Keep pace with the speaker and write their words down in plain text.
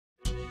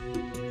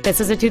This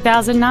is a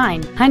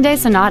 2009 Hyundai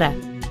Sonata.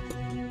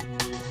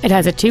 It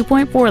has a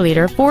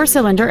 2.4-liter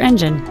four-cylinder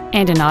engine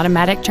and an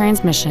automatic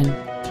transmission.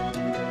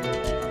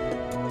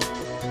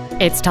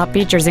 Its top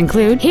features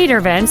include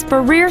heater vents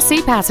for rear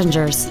seat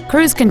passengers,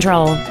 cruise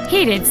control,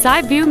 heated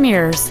side view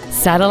mirrors,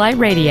 satellite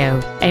radio,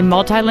 a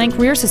multi-link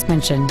rear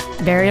suspension,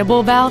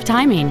 variable valve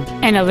timing,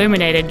 an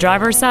illuminated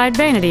driver's side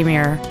vanity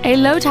mirror, a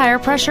low tire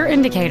pressure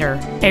indicator,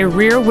 a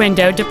rear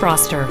window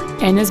defroster,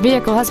 and this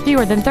vehicle has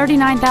fewer than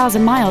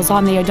 39,000 miles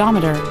on the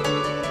odometer.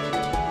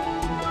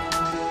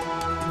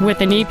 With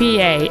an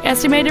EPA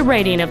estimated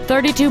rating of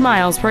 32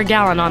 miles per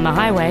gallon on the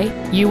highway,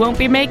 you won't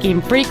be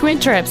making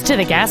frequent trips to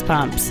the gas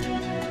pumps.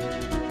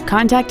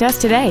 Contact us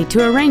today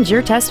to arrange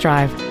your test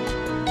drive.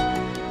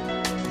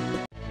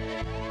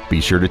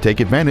 Be sure to take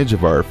advantage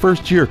of our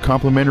first-year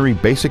complimentary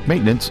basic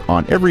maintenance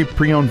on every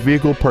pre-owned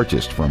vehicle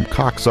purchased from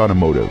Cox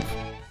Automotive.